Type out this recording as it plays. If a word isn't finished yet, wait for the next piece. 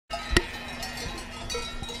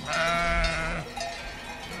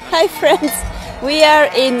Hi friends, we are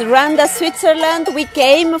in Randa, Switzerland. We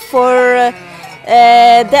came for,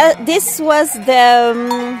 this was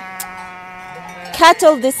the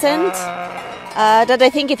cattle descent that I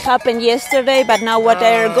think it happened yesterday, but now what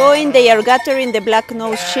they are going, they are gathering the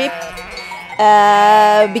black-nosed sheep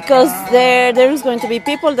because there is going to be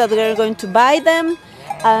people that are going to buy them,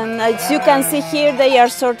 and as you can see here they are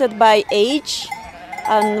sorted by age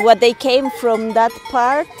and what they came from that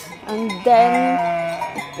part, and then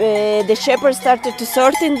the shepherds started to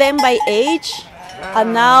sorting them by age,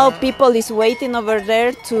 and now people is waiting over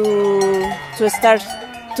there to start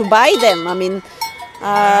to buy them. I mean,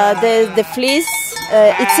 the fleece.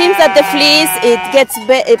 It seems that the fleece it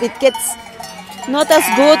gets not as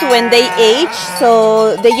good when they age.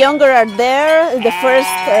 So the younger are there. The first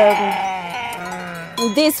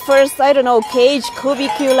this first, I don't know, cage,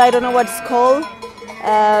 cubicule, I don't know what it's called.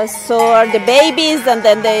 So are the babies, and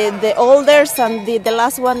then the olders, and the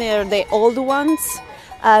last one are the old ones,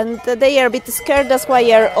 and they are a bit scared. That's why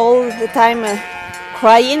they are all the time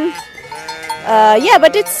crying. Yeah,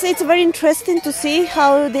 but it's very interesting to see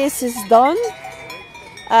how this is done.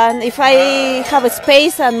 And if I have a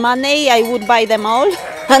space and money, I would buy them all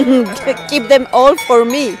and keep them all for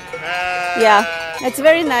me. Yeah, it's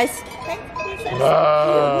very nice.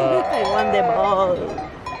 I want them all.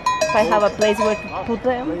 If I have a place where to put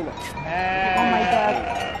them. Oh my God.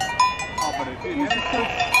 This is so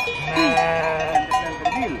sweet.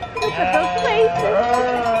 Look at those faces.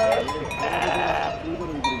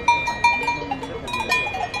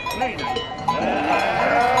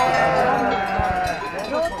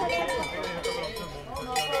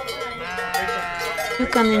 You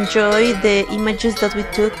can enjoy the images that we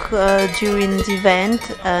took during the event,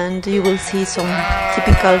 and you will see some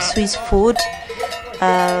typical Swiss food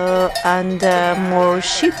and more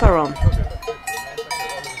sheep around.